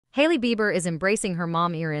Hailey Bieber is embracing her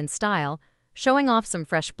mom era in style, showing off some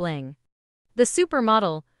fresh bling. The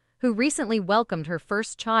supermodel, who recently welcomed her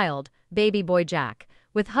first child, baby boy Jack,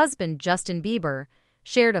 with husband Justin Bieber,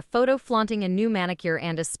 shared a photo flaunting a new manicure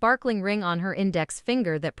and a sparkling ring on her index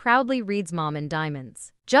finger that proudly reads Mom in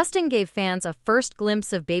diamonds. Justin gave fans a first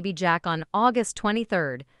glimpse of baby Jack on August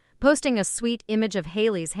 23, posting a sweet image of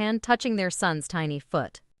Hailey's hand touching their son's tiny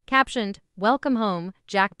foot. Captioned, "Welcome home,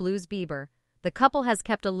 Jack Blues Bieber." The couple has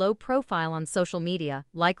kept a low profile on social media,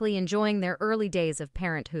 likely enjoying their early days of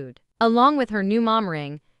parenthood. Along with her new mom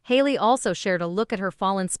ring, Hailey also shared a look at her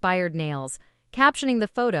fall-inspired nails, captioning the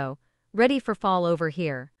photo, "Ready for fall over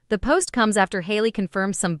here." The post comes after Hailey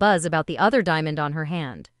confirmed some buzz about the other diamond on her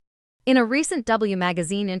hand. In a recent W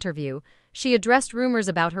Magazine interview, she addressed rumors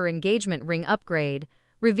about her engagement ring upgrade,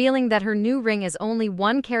 revealing that her new ring is only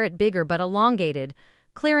 1 carat bigger but elongated,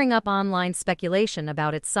 clearing up online speculation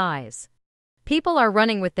about its size. "People are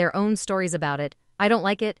running with their own stories about it. I don't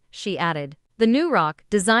like it," she added. The new rock,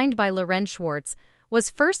 designed by Lauren Schwartz,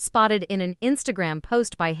 was first spotted in an Instagram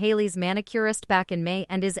post by Hailey's manicurist back in May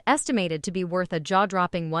and is estimated to be worth a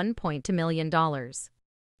jaw-dropping $1.2 million.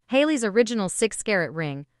 Hailey's original 6-carat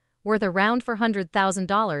ring, worth around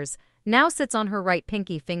 $400,000, now sits on her right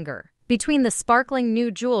pinky finger. Between the sparkling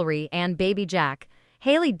new jewelry and baby Jack,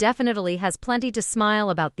 Hailey definitely has plenty to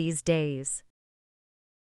smile about these days.